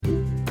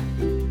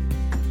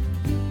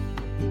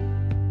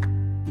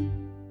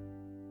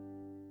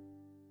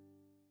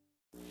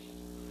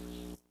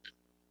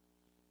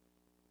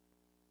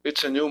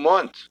It's a new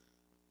month,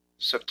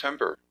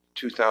 September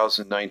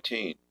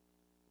 2019,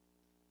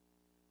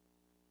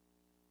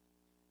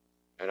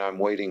 and I'm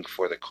waiting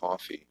for the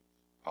coffee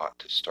pot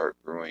to start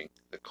brewing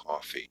the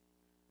coffee.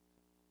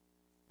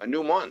 A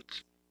new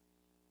month.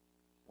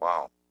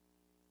 Wow.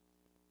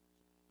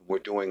 We're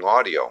doing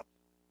audio.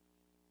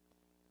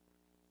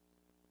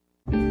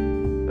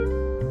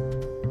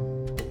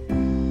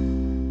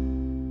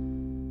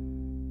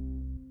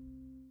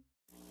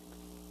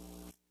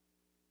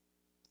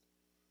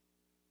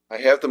 I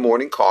have the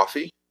morning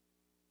coffee,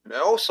 and I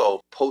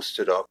also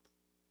posted up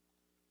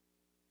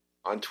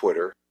on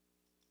Twitter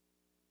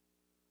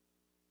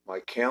my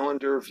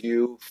calendar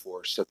view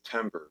for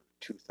September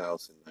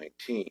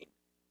 2019.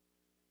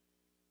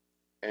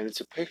 And it's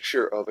a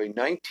picture of a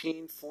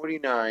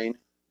 1949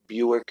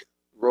 Buick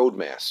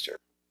Roadmaster.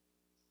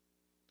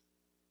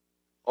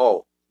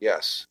 Oh,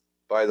 yes,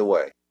 by the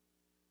way,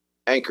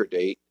 anchor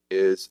date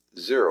is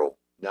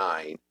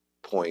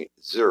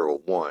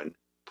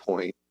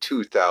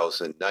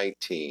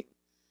 09.01.2019.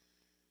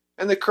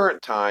 And the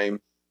current time,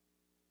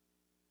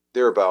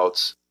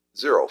 thereabouts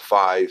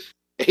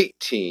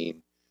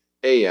 05:18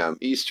 a.m.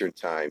 Eastern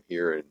Time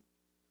here in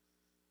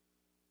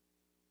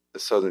the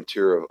southern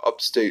tier of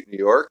upstate New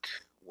York,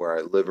 where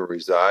I live and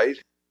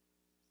reside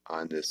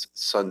on this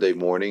Sunday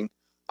morning.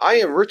 I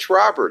am Rich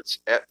Roberts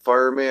at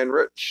Fireman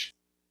Rich,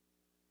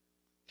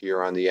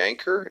 here on the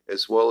Anchor,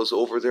 as well as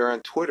over there on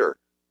Twitter.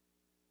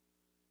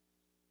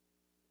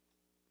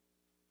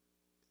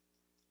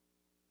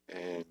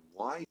 And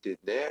why did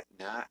that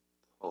not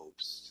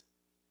post?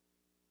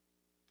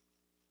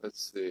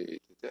 Let's see.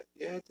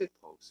 Yeah, it did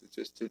post. It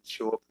just did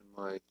show up in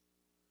my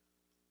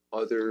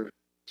other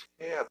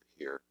tab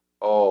here.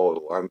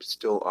 Oh, I'm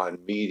still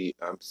on media.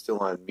 I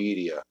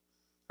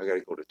got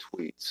to go to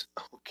tweets.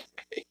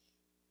 Okay.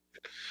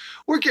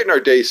 We're getting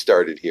our day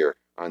started here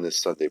on this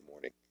Sunday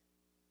morning.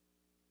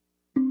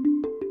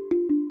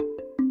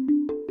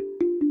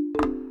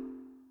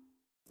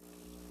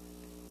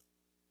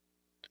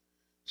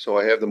 So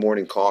I have the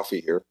morning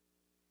coffee here.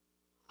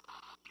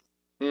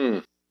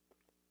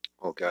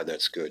 Oh God,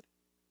 that's good.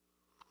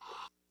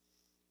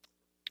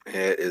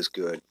 It is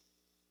good.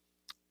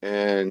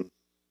 And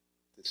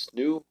this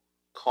new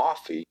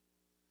coffee,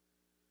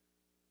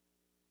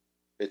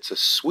 it's a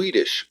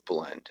Swedish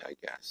blend, I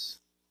guess.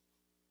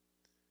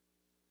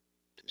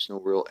 There's no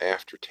real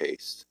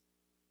aftertaste.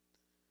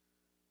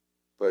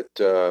 But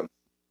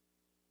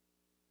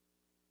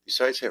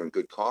besides having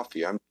good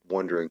coffee, I'm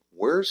wondering,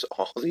 where's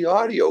all the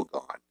audio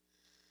gone?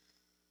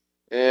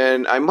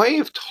 And I might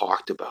have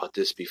talked about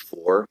this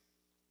before.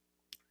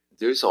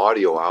 There's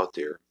audio out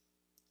there,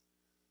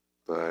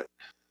 but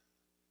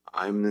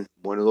I'm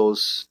one of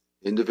those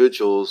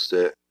individuals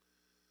that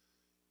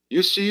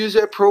used to use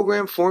that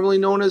program formerly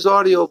known as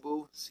Audio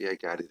Boo. See, I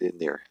got it in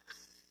there.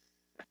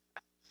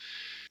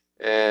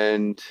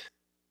 And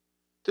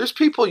there's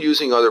people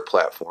using other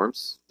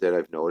platforms that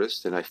I've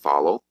noticed and I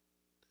follow.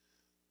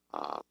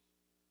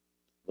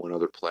 One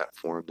other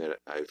platform that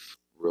I've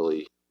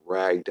really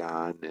ragged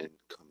on and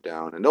come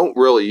down and don't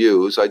really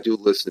use. I do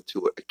listen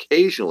to it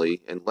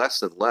occasionally and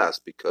less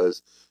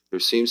because there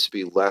seems to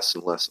be less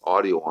and less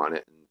audio on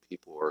it and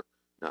people are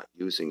not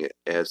using it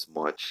as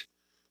much.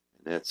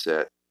 And that's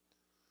that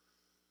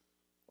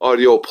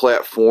audio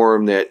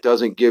platform that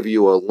doesn't give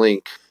you a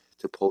link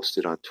to post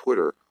it on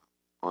Twitter,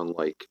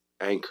 unlike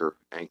Anchor.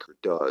 Anchor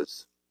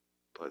does.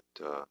 But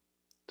the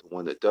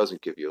one that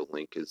doesn't give you a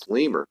link is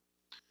Lemur.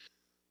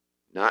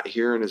 Not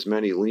hearing as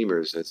many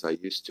lemurs as I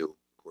used to.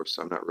 Of course,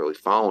 I'm not really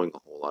following a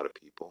whole lot of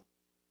people.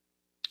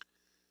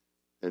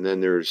 And then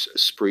there's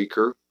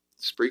Spreaker.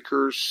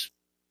 Spreaker's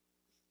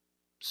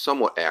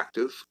somewhat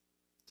active,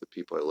 the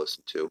people I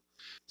listen to.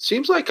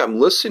 Seems like I'm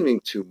listening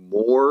to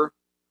more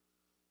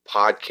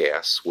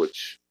podcasts,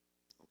 which,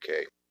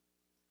 okay,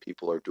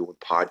 people are doing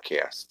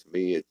podcasts. To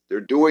me,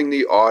 they're doing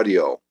the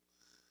audio.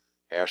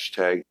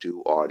 Hashtag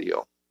do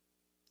audio.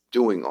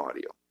 Doing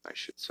audio, I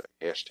should say.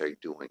 Hashtag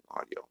doing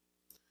audio.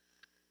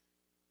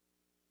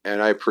 And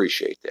I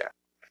appreciate that.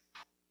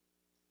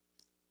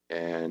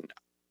 And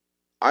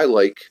I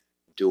like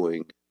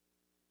doing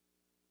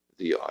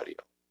the audio.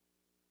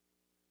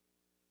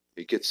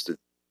 It gets the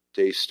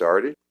day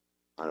started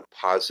on a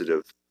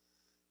positive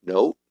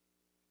note,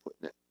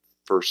 putting that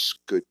first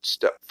good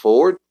step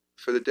forward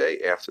for the day,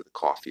 after the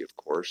coffee, of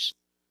course.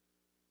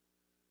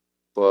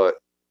 But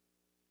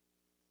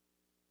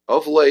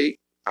of late,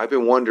 I've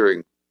been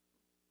wondering,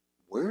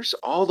 where's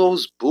all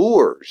those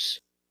booers?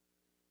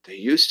 They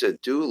used to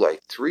do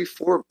like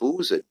 3-4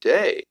 boos a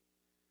day.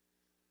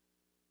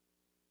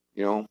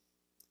 You know,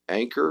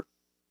 Anchor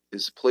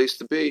is the place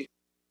to be.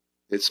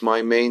 It's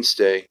my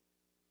mainstay,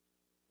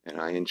 and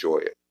I enjoy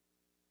it.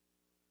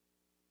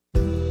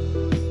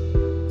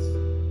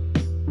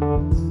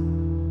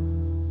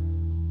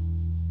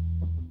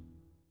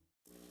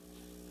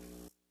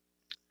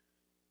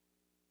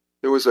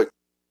 There was a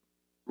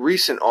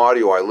recent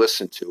audio I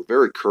listened to,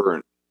 very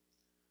current,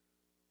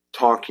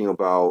 talking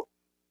about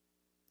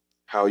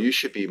how you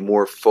should be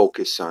more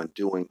focused on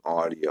doing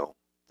audio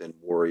than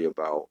worry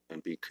about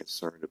and be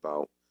concerned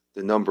about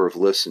the number of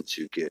listens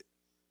you get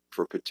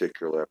for a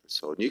particular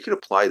episode. And you can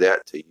apply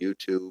that to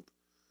YouTube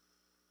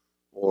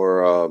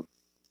or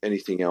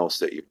anything else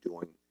that you're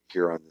doing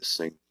here on this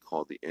thing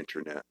called the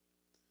internet.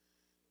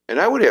 And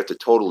I would have to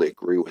totally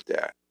agree with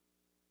that.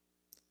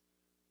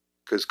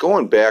 Because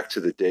going back to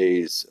the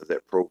days of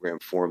that program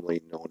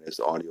formerly known as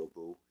Audio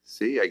Boo,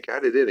 see, I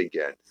got it in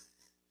again.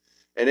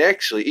 And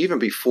actually, even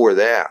before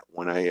that,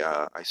 when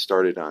I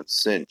started on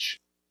Cinch,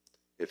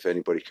 if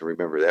anybody can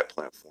remember that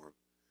platform,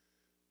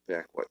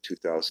 back,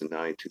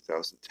 2009,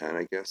 2010,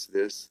 I guess it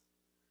is.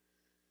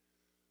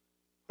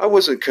 I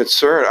wasn't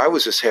concerned. I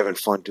was just having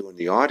fun doing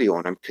the audio,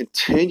 and I'm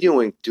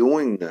continuing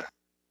doing the,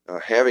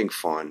 having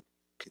fun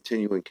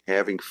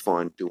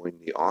doing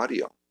the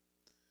audio.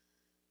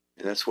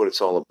 And that's what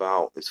it's all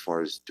about as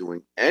far as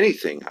doing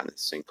anything on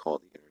this thing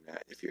called the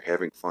internet. If you're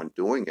having fun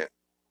doing it,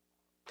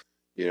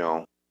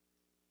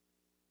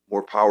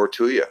 more power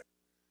to you.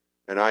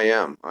 And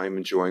I'm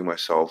enjoying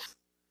myself,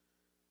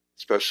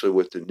 especially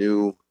with the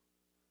new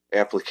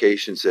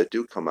applications that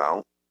do come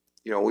out.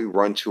 We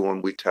run to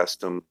them, we test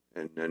them,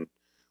 and then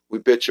we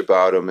bitch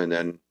about them, and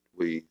then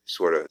we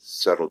sort of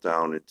settle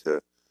down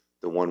into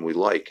the one we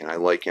like. And I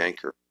like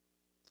Anchor.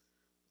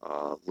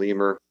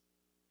 Lemur,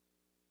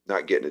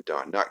 not getting it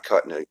done, not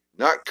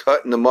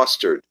cutting the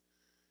mustard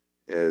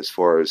as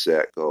far as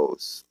that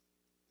goes.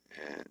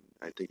 And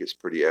I think it's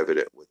pretty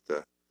evident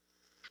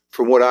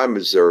from what I'm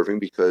observing,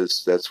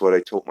 because that's what I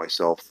told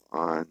myself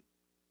on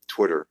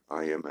Twitter.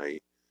 I am a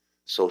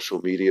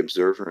social media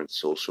observer and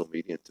social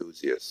media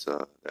enthusiast.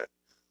 That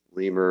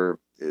Lemur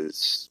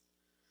is,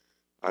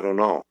 I don't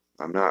know.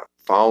 I'm not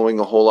following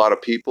a whole lot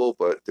of people,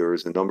 but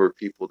there's a number of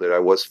people that I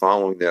was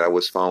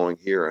following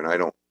here,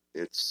 and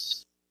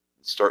it's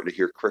starting to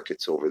hear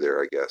crickets over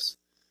there, I guess.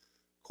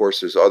 Of course,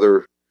 there's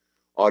other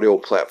audio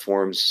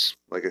platforms,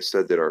 like I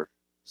said, that are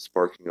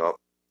sparking up.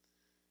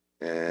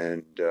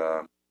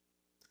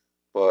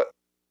 But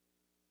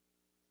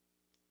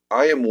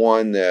I am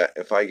one that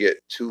if I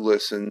get 2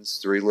 listens,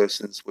 3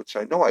 listens, which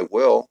I know I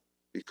will,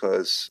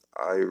 because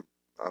I'm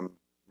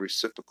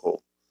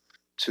reciprocal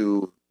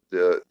to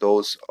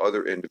those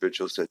other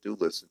individuals that do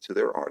listen to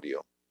their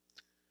audio.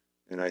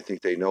 And I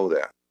think they know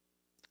that.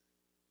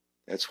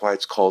 That's why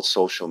it's called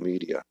social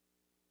media.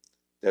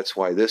 That's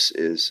why this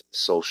is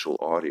social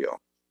audio.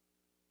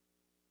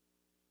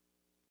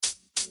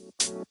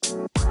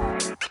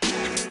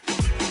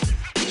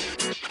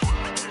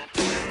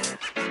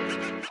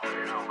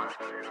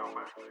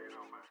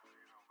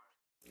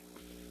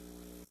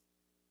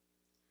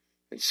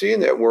 And seeing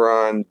that we're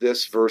on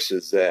this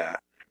versus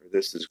that, or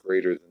this is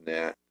greater than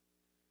that,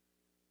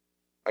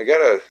 I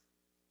gotta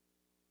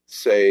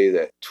say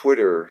that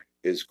Twitter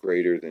is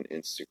greater than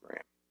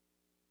Instagram.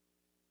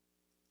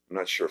 I'm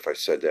not sure if I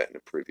said that in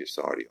the previous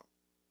audio.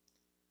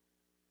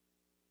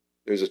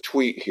 There's a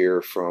tweet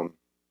here from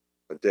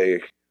a day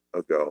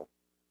ago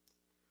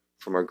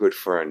from our good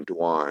friend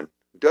Dwan,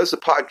 who does the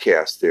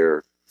podcast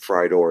there,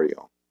 Fried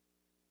Oreo,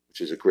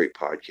 which is a great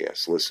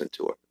podcast. Listen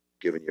to it.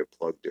 Giving you a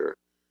plug there.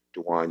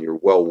 Dwan, you're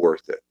well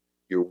worth it.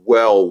 You're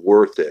well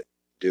worth it,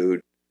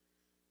 dude.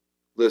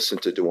 Listen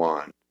to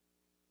Dwan.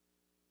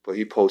 But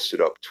he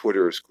posted up,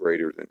 Twitter is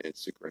greater than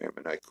Instagram,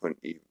 and I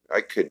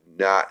could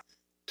not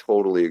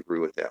totally agree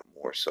with that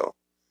more so.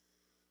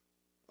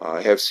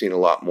 I have seen a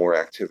lot more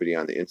activity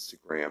on the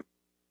Instagram,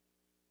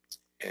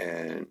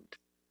 and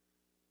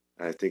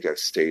I think I've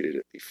stated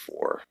it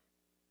before.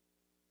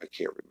 I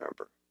can't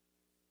remember.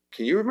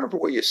 Can you remember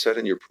what you said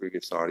in your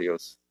previous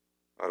audios?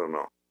 I don't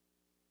know.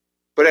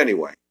 But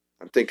anyway,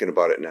 I'm thinking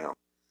about it now.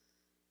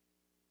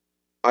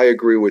 I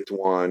agree with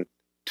Dwan.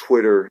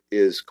 Twitter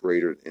is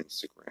greater than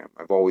Instagram.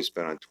 I've always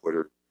been on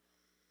Twitter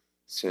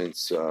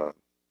since, how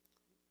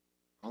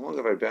long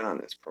have I been on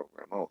this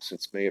program? Oh,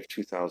 since May of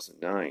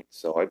 2009.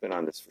 So I've been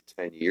on this for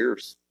 10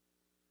 years.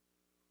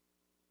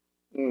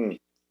 10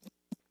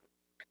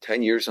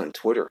 years on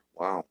Twitter.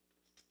 Wow.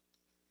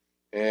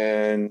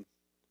 And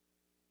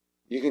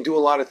you can do a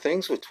lot of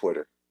things with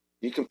Twitter.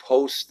 You can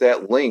post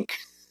that link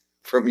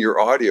from your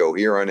audio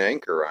here on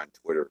Anchor on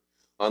Twitter,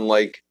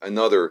 unlike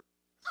another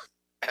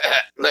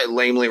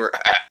lamely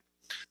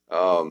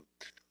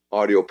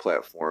audio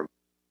platform.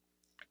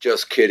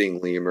 Just kidding,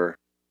 Lemur.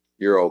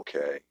 You're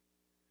okay.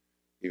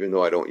 Even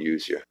though I don't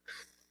use you.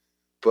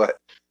 But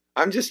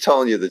I'm just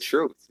telling you the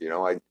truth.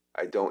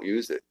 I don't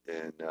use it.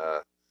 And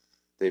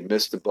they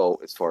missed the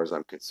boat as far as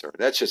I'm concerned.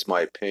 That's just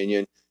my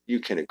opinion.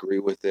 You can agree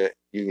with it.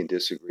 You can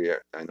disagree.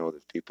 I know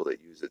there's people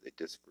that use it, they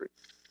disagree.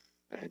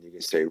 And you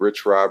can say,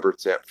 Rich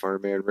Roberts, that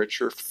Fireman Rich,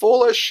 you're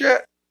full of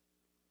shit.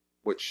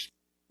 Which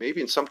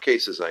maybe in some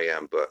cases I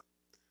am, but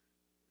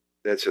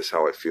that's just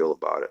how I feel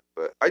about it.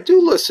 But I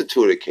do listen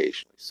to it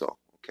occasionally. So,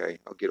 okay,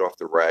 I'll get off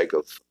the rag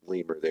of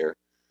Lemur there.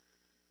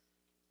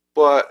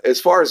 But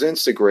as far as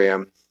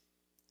Instagram,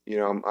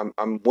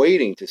 I'm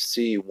waiting to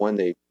see when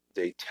they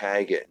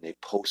tag it and they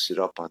post it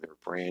up on their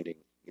branding,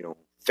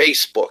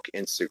 Facebook,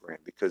 Instagram,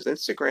 because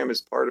Instagram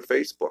is part of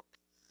Facebook.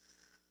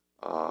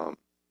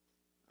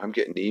 I'm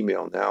getting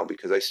email now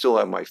because I still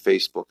have my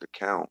Facebook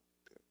account,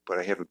 but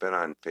I haven't been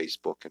on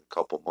Facebook in a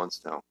couple months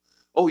now.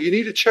 Oh, you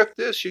need to check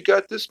this. You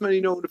got this many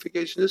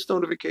notifications, this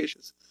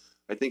notifications.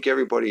 I think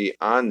everybody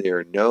on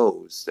there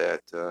knows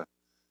that that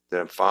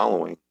I'm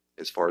following,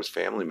 as far as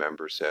family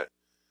members, that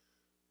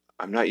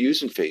I'm not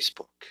using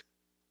Facebook.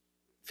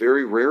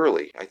 Very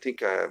rarely. I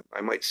think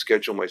I might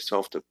schedule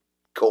myself to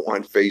go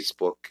on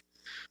Facebook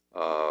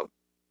uh,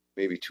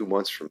 maybe 2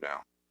 months from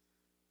now.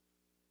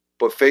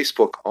 But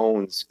Facebook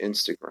owns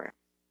Instagram.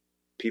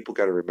 People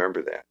got to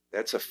remember that.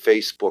 That's a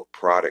Facebook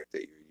product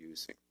that you're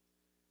using.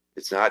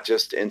 It's not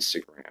just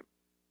Instagram,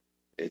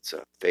 it's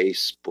a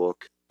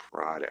Facebook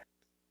product.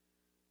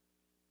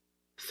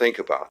 Think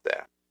about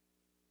that.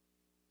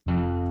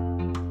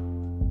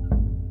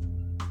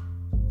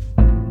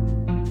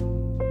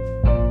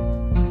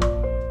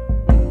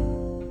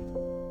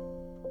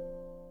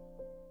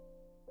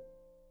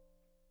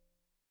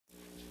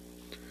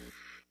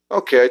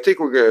 Okay, I think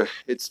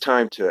it's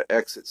time to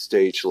exit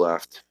stage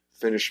left,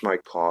 finish my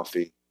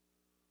coffee,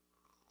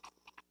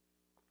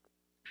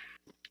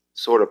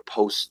 sort of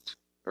post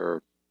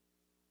or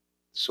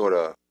sort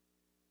of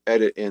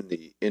edit in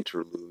the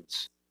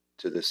interludes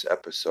to this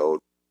episode,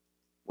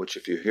 which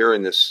if you're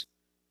hearing this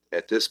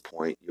at this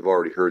point, you've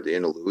already heard the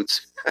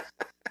interludes.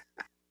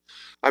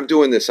 I'm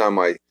doing this on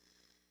my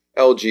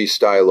LG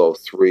Stylo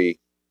 3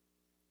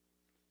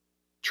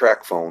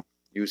 track phone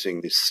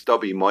using the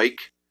stubby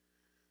mic,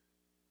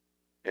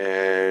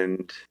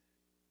 and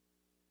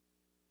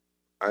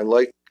I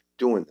like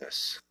doing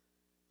this.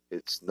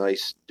 It's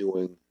nice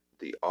doing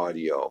the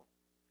audio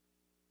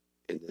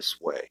in this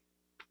way.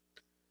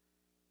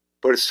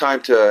 But it's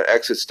time to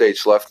exit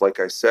stage left, like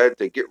I said,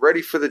 to get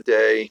ready for the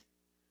day,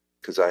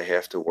 because I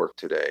have to work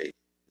today.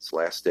 It's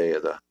last day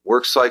of the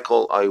work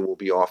cycle. I will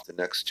be off the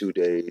next 2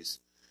 days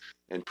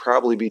and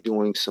probably be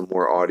doing some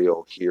more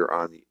audio here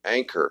on the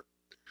Anchor.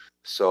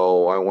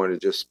 So I want to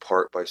just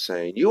part by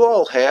saying you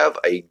all have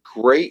a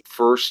great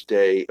first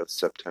day of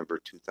September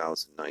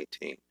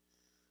 2019.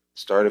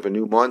 Start of a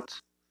new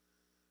month,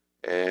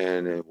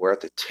 and we're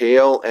at the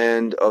tail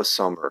end of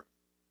summer.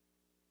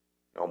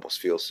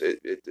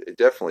 It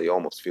definitely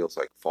almost feels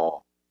like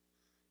fall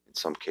in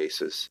some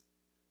cases.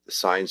 The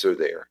signs are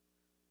there.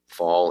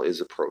 Fall is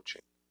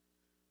approaching.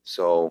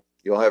 So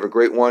you'll have a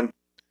great one,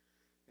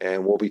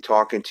 and we'll be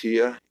talking to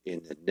you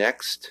in the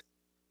next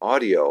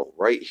audio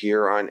right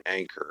here on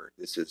Anchor.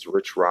 This is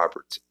Rich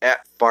Roberts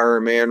at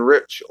Fireman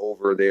Rich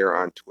over there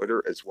on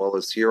Twitter, as well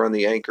as here on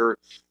the Anchor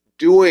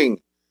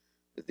doing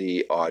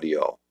the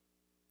audio.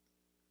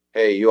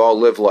 Hey, you all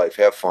live life.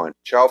 Have fun.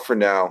 Ciao for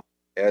now.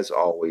 As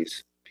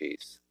always,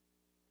 peace.